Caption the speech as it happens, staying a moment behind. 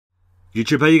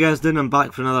YouTube, how you guys doing? I'm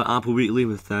back for another Apple Weekly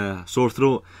with sore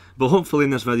throat, but hopefully in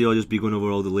this video I'll just be going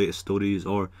over all the latest stories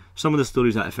or some of the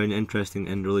stories that I found interesting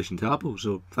in relation to Apple,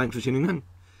 so thanks for tuning in.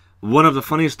 One of the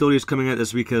funniest stories coming out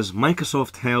this week is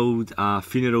Microsoft held a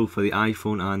funeral for the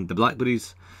iPhone and the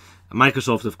Blackberries.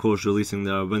 Microsoft, of course, releasing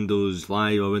their Windows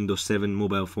Live or Windows 7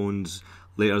 mobile phones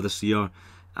later this year,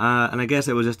 and I guess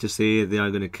it was just to say they are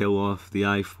going to kill off the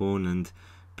iPhone and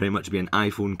pretty much be an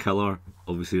iPhone killer,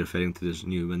 obviously referring to this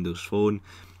new Windows phone.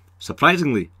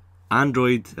 Surprisingly,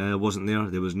 Android wasn't there.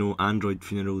 There was no Android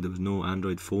funeral. There was no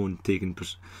Android phone taken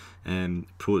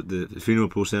the funeral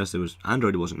process. There was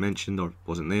Android wasn't mentioned or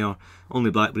wasn't there.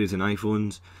 Only Blackberries and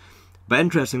iPhones. But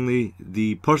interestingly,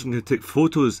 the person who took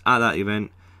photos at that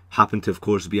event happened to, of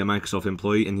course, be a Microsoft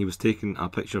employee, and he was taking a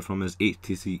picture from his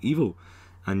HTC Evo,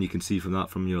 and you can see from that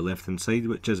from your left hand side,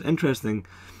 which is interesting.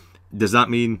 Does that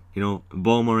mean,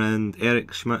 Ballmer and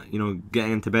Eric Schmidt,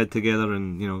 getting into bed together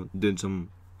and, doing some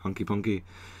hunky-punky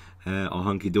or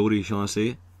hunky-dory, shall I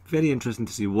say? Very interesting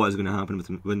to see what is going to happen with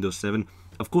Windows 7.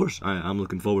 Of course, I'm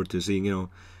looking forward to seeing,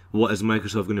 what is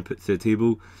Microsoft going to put to the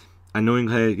table. And knowing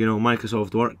how,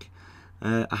 Microsoft work,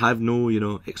 I have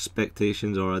no,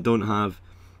 expectations, or I don't have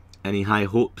any high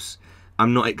hopes.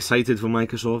 I'm not excited for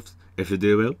Microsoft. If they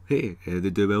do well, hey, they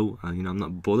do well. I'm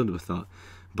not bothered with that.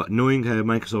 But knowing how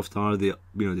Microsoft are,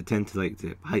 they tend to like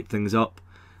to hype things up,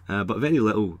 but very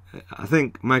little. I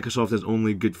think Microsoft is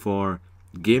only good for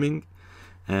gaming,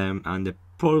 and they're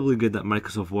probably good at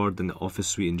Microsoft Word and the Office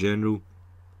suite in general.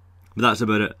 But that's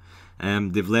about it.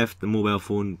 They've left the mobile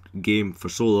phone game for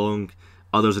so long.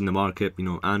 Others in the market,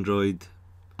 Android,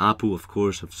 Apple, of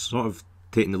course, have sort of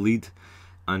taken the lead.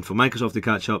 And for Microsoft to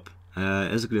catch up,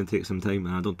 is going to take some time,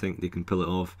 and I don't think they can pull it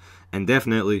off. And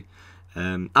definitely,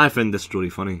 I find this story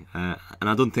funny, and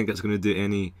I don't think it's going to do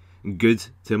any good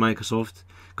to Microsoft,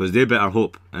 because they better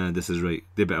hope this is right.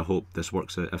 They better hope this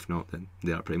works out. If not, then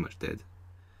they are pretty much dead.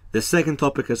 The second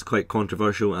topic is quite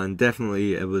controversial, and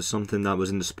definitely it was something that was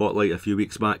in the spotlight a few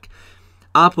weeks back.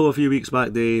 Apple a few weeks back,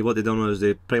 what they done was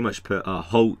they pretty much put a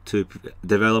halt to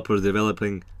developers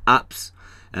developing apps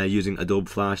using Adobe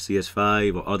Flash,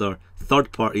 CS5 or other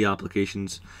third-party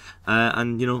applications,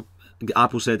 and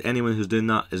Apple said anyone who's doing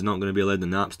that is not going to be allowed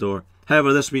in the App Store.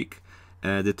 However, this week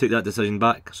they took that decision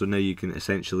back, so now you can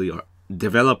essentially, or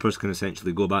developers can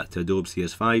essentially go back to Adobe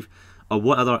CS5 or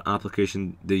what other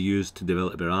application they use to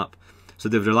develop their app. So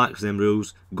they've relaxed them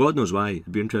rules. God knows why.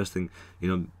 It'd be interesting.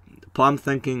 But I'm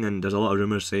thinking, and there's a lot of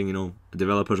rumours saying, the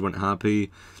developers weren't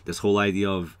happy. This whole idea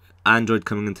of Android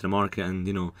coming into the market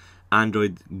and,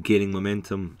 Android gaining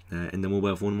momentum in the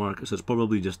mobile phone market. So it's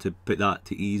probably just to put that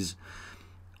to ease.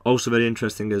 Also very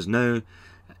interesting is now,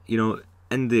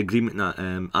 in the agreement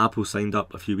that Apple signed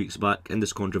up a few weeks back in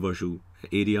this controversial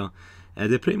area,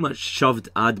 they pretty much shoved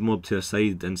AdMob to a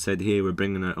side and said, hey, we're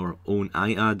bringing out our own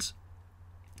iAds.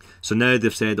 So now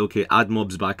they've said, okay,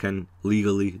 AdMob's back in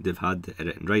legally. They've had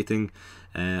it in writing.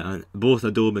 And both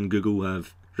Adobe and Google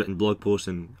have written blog posts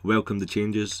and welcomed the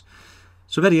changes.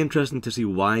 So very interesting to see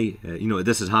why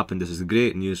this has happened. This is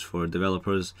great news for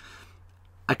developers.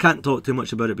 I can't talk too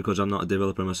much about it because I'm not a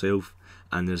developer myself,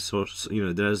 and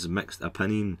there's mixed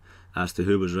opinion as to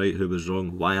who was right, who was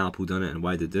wrong, why Apple done it and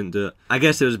why they didn't do it. I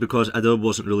guess it was because Adobe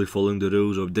wasn't really following the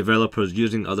rules, or developers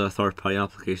using other third-party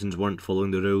applications weren't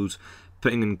following the rules,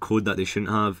 putting in code that they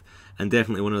shouldn't have. And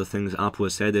definitely one of the things Apple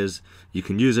has said is you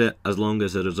can use it as long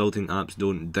as the resulting apps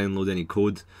don't download any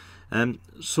code.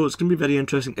 So it's going to be very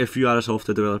interesting. If you are a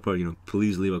software developer,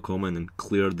 please leave a comment and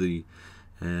clear the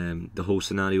whole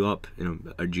scenario up.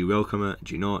 Or do you welcome it?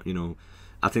 Do you not?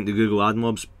 I think the Google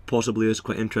AdMobs possibly is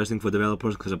quite interesting for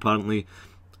developers, because apparently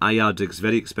iAds is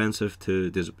very expensive.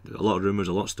 There's a lot of rumours,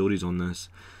 a lot of stories on this.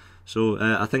 So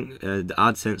I think the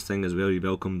AdSense thing is very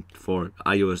welcome for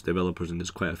iOS developers, and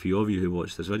there's quite a few of you who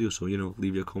watch this video, so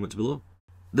leave your comments below.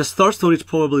 This third story is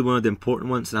probably one of the important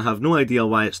ones, and I have no idea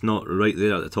why it's not right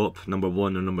there at the top, number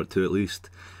 1 or number 2 at least.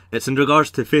 It's in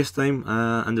regards to FaceTime,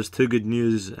 and there's two good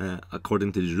news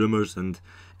according to these rumours, and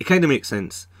it kind of makes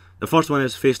sense. The first one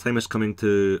is FaceTime is coming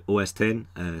to OS 10,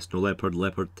 Snow Leopard,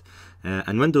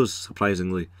 and Windows,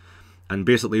 surprisingly. And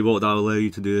basically what that'll allow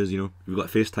you to do is, you've got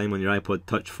FaceTime on your iPod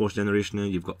Touch 4th generation now,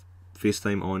 you've got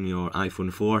FaceTime on your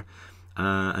iPhone 4,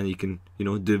 and you can,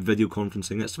 do video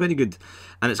conferencing. It's very good.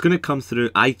 And it's going to come through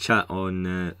iChat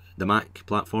on the Mac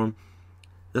platform.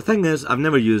 The thing is, I've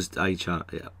never used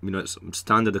iChat. It's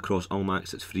standard across all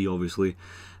Macs, it's free obviously.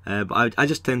 But I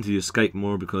just tend to use Skype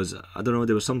more because, I don't know,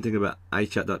 there was something about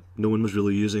iChat that no one was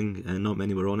really using, and not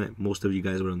many were on it. Most of you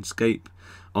guys were on Skype,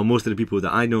 or most of the people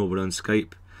that I know were on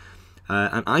Skype.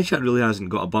 And iChat really hasn't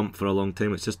got a bump for a long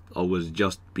time. It's just always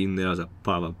just been there as a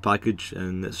part of a package,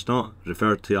 and it's not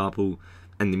referred to Apple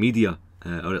in the media,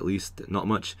 or at least not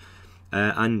much.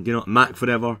 And you know, Mac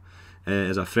Forever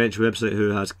is a French website who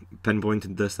has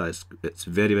pinpointed this, that it's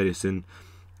very, very soon.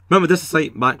 Remember, this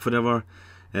site, Mac Forever,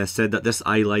 said that this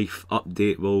iLife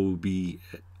update will be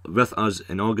with us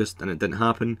in August, and it didn't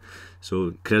happen.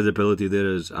 So credibility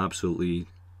there is absolutely,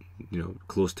 you know,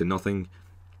 close to nothing.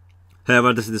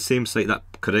 However, this is the same site that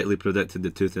correctly predicted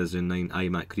the 2009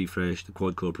 iMac refresh, the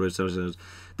quad-core processors,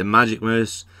 the Magic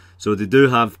Mouse. So they do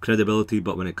have credibility,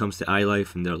 but when it comes to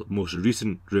iLife and their most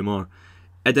recent rumour,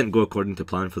 it didn't go according to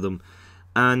plan for them.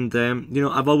 And you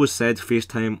know, I've always said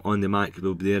FaceTime on the Mac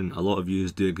will be there, and a lot of you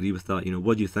do agree with that. You know,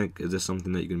 what do you think? Is this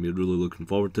something that you're going to be really looking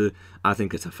forward to? I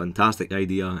think it's a fantastic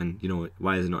idea, and you know,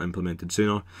 why is it not implemented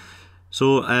sooner?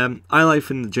 So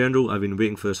iLife in general, I've been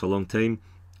waiting for this a long time.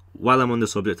 While I'm on the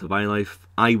subject of iLife,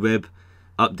 iWeb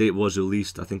update was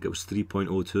released. I think it was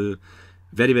 3.02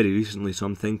 very, very recently. So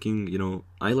I'm thinking, you know,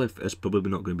 iLife is probably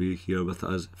not going to be here with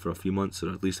us for a few months,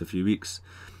 or at least a few weeks.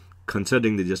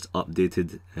 Considering they just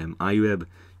updated iWeb,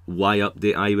 why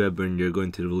update iWeb when you're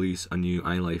going to release a new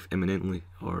iLife imminently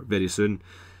or very soon?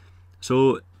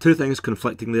 So two things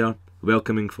conflicting there.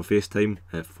 Welcoming for FaceTime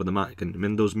for the Mac and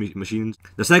Windows machines.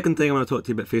 The second thing I want to talk to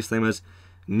you about FaceTime is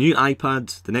new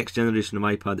iPads. The next generation of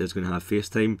iPad is going to have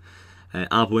FaceTime.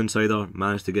 Apple Insider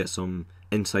managed to get some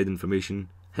inside information,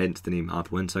 hence the name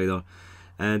Apple Insider.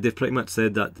 And they've pretty much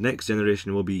said that the next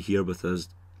generation will be here with us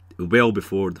well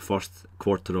before the first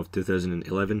quarter of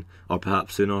 2011, or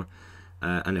perhaps sooner.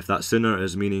 And if that sooner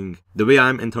is meaning, the way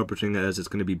I'm interpreting it is, it's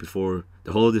going to be before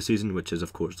the holiday season, which is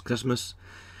of course Christmas.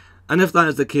 And if that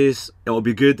is the case, it will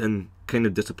be good and kind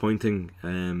of disappointing.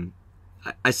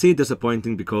 I say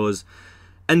disappointing because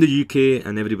in the UK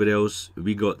and everybody else,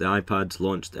 we got the iPads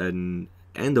launched in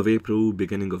end of April,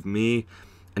 beginning of May,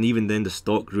 and even then the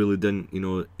stock really didn't, you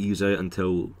know, ease out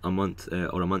until a month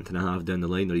or a month and a half down the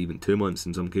line, or even 2 months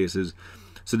in some cases.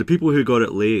 So the people who got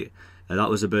it late, that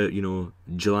was about, you know,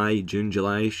 June,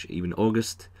 July-ish, even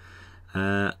August.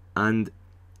 And,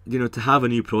 you know, to have a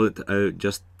new product out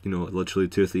just, you know, literally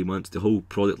 2 or 3 months, the whole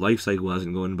product life cycle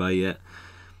hasn't gone by yet.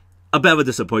 A bit of a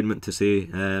disappointment to say.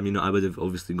 You know, I would have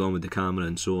obviously gone with the camera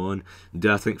and so on.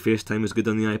 Do I think FaceTime is good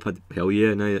on the iPad? Hell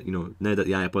yeah! Now, you know, now that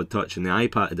the iPod Touch and the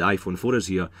iPhone 4 is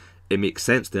here, it makes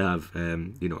sense to have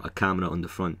you know, a camera on the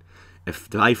front. If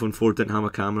the iPhone 4 didn't have a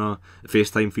camera, a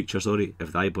FaceTime feature, sorry,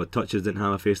 if the iPod Touches didn't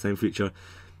have a FaceTime feature,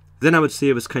 then I would say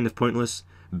it was kind of pointless.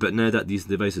 But now that these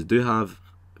devices do have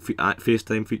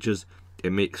FaceTime features,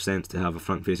 it makes sense to have a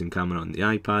front-facing camera on the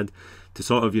iPad to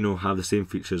sort of, you know, have the same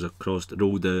features across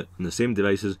rolled out on the same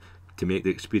devices to make the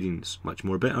experience much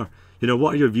more better. You know,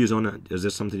 what are your views on it? Is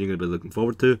this something you're going to be looking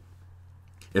forward to?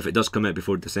 If it does come out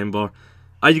before December,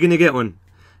 are you going to get one?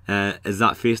 Is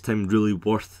that FaceTime really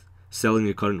worth selling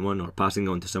your current one or passing it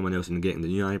on to someone else and getting the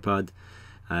new iPad?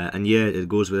 And yeah, it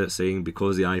goes without saying,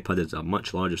 because the iPad is a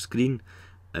much larger screen,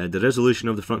 the resolution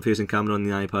of the front-facing camera on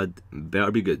the iPad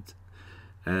better be good.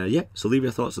 Yeah, so leave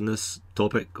your thoughts on this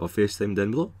topic of FaceTime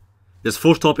down below. This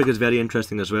fourth topic is very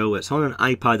interesting as well. It's on an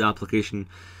iPad application,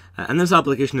 and this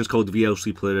application is called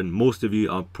VLC Player, and most of you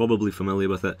are probably familiar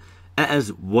with it. It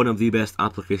is one of the best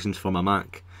applications for my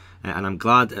Mac, and I'm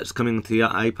glad it's coming to the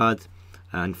iPad,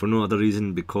 and for no other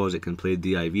reason because it can play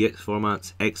DivX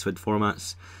formats, XVID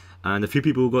formats, and a few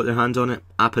people got their hands on it.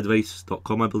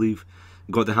 appadvice.com, I believe,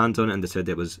 got their hands on it, and they said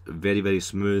it was very, very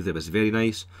smooth, it was very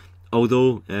nice,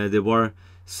 although there were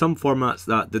some formats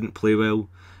that didn't play well,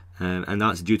 and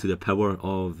that's due to the power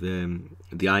of the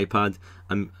iPad.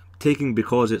 I'm taking,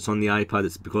 because it's on the iPad,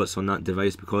 it's because it's on that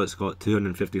device, because it's got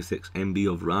 256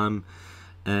 MB of RAM,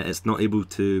 it's not able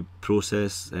to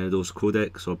process those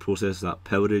codecs or process that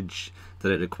powerage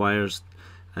that it requires.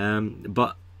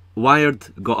 But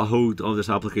Wired got a hold of this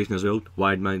application as well.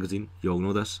 Wired magazine, you all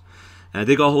know this.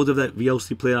 They got a hold of that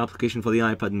VLC Player application for the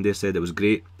iPad, and they said it was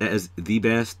great. It is the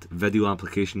best video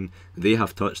application they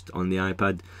have touched on the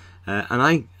iPad. And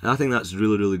I think that's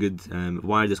really, really good.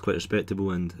 Wired is quite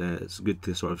respectable, and it's good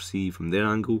to sort of see from their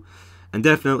angle. And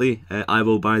definitely, I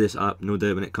will buy this app, no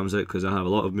doubt, when it comes out, because I have a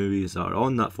lot of movies that are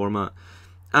on that format,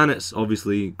 and it's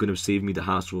obviously going to save me the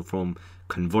hassle from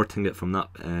converting it from that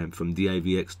from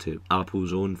DivX to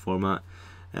Apple's own format.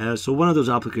 So one of those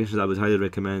applications I would highly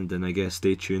recommend, and I guess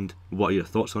stay tuned. What are your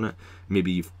thoughts on it?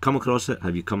 Maybe you've come across it.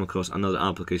 Have you come across another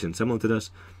application similar to this?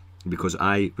 Because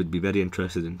I would be very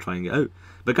interested in trying it out.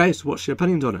 But guys, what's your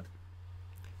opinions on it?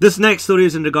 This next story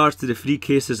is in regards to the free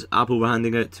cases Apple were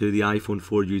handing out to the iPhone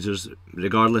 4 users.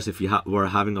 Regardless if you were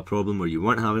having a problem or you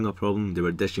weren't having a problem, they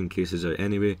were dishing cases out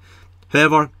anyway.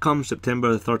 However, come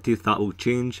September the 30th, that will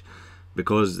change,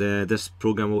 because this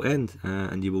program will end,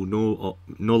 and you will no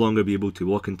longer be able to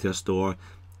walk into a store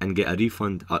and get a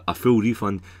refund, a full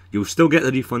refund. You'll still get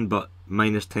the refund, but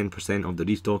minus 10% of the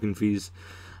restocking fees.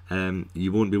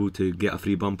 You won't be able to get a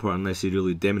free bumper unless you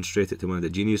really demonstrate it to one of the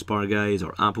Genius Bar guys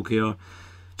or AppleCare.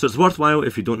 So it's worthwhile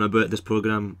if you don't know about this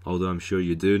program, although I'm sure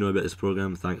you do know about this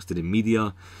program thanks to the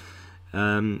media.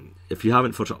 If you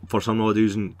haven't for some odd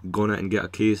reason gone out and get a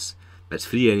case, it's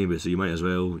free anyway, so you might as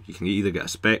well. You can either get a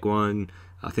spec one,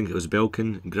 I think it was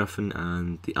Belkin, Griffin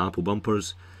and the Apple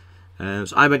bumpers. So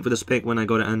I went for the spec one, I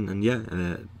got it in, and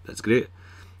yeah, it's great.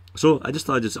 So I just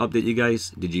thought I'd just update you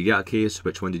guys. Did you get a case?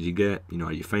 Which one did you get? You know,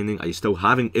 are you still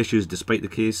having issues despite the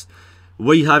case?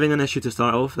 Were you having an issue to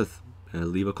start off with?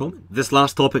 Leave a comment. This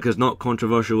last topic is not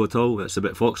controversial at all. It's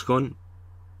about Foxconn.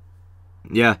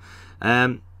 Yeah,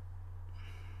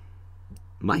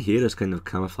 my hair is kind of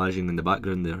camouflaging in the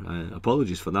background there.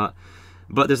 Apologies for that.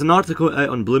 But there's an article out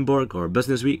on Bloomberg or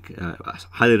Business Week. I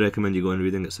highly recommend you go and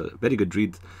reading. It's a very good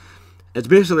read. It's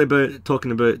basically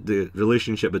talking about the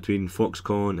relationship between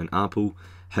Foxconn and Apple,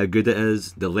 how good it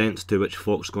is, the lengths to which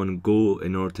Foxconn go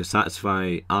in order to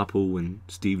satisfy Apple and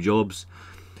Steve Jobs.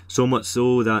 So much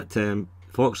so that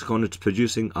Foxconn is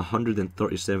producing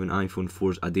 137 iPhone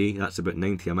 4s a day. That's about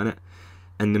 90 a minute.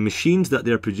 And the machines that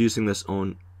they're producing this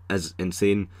on is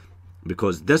insane,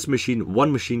 because this machine,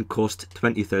 one machine, cost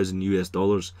 $20,000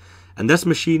 US, and this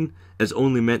machine is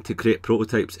only meant to create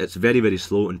prototypes. It's very, very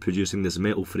slow in producing this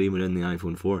metal frame around the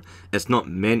iPhone 4. It's not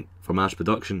meant for mass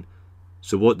production.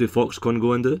 So what do Foxconn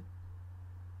go and do?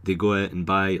 They go out and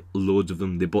buy loads of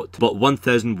them. They bought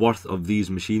 1,000 worth of these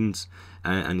machines,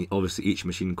 and obviously each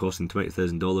machine costing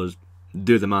 $20,000.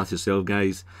 Do the math yourself,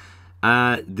 guys.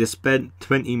 They spent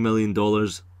 $20 million.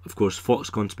 Of course,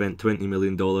 Foxconn spent $20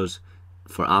 million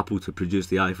for Apple to produce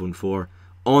the iPhone 4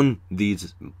 on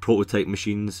these prototype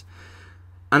machines.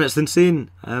 And it's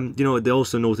insane. You know, they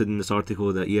also noted in this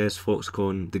article that yes,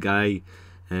 Foxconn, the guy,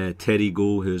 Terry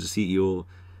Goh, who's the CEO,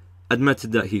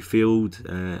 admitted that he failed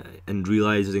in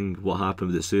realising what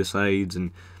happened with the suicides,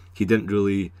 and he didn't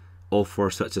really offer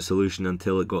such a solution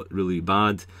until it got really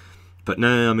bad. But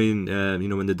now, I mean, you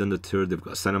know, when they've done the tour, they've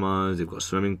got cinemas, they've got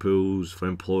swimming pools for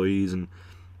employees, and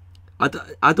I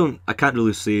can't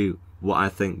really say what I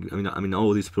think. I mean,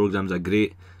 all these programs are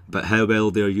great, but how well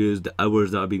they're used, the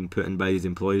hours that are being put in by these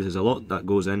employees, there's a lot that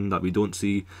goes in that we don't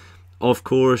see. Of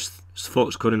course,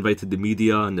 Foxconn invited the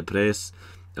media and the press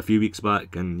a few weeks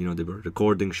back, and you know, they were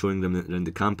recording, showing them around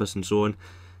the campus and so on.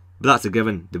 But that's a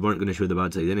given. They weren't going to show the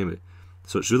bad side anyway.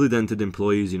 So it's really down to the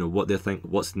employees, you know, what they think,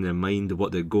 what's in their mind,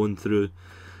 what they're going through.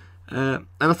 And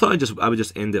I thought I would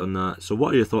just end it on that. So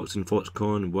what are your thoughts on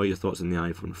Foxconn? What are your thoughts on the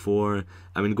iPhone 4?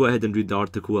 I mean, go ahead and read the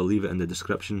article. I'll leave it in the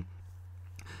description.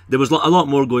 There was a lot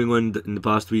more going on in the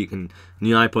past week, and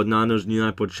new iPod Nanos, new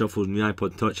iPod Shuffles, new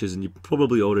iPod Touches, and you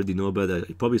probably already know about it.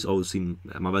 You've probably all seen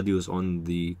my videos on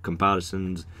the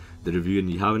comparisons, the review, and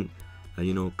you haven't,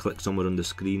 you know, click somewhere on the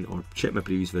screen or check my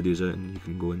previous videos out and you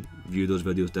can go and view those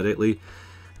videos directly.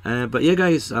 But yeah,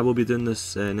 guys, I will be doing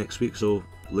this next week, so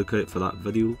look out for that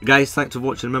video. Guys, thanks for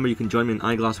watching. Remember, you can join me on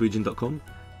iGlassWegian.com,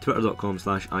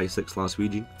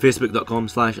 twitter.com/i6glasswegian,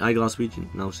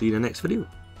 facebook.com/iGlasswegian, and I'll see you in the next video.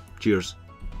 Cheers.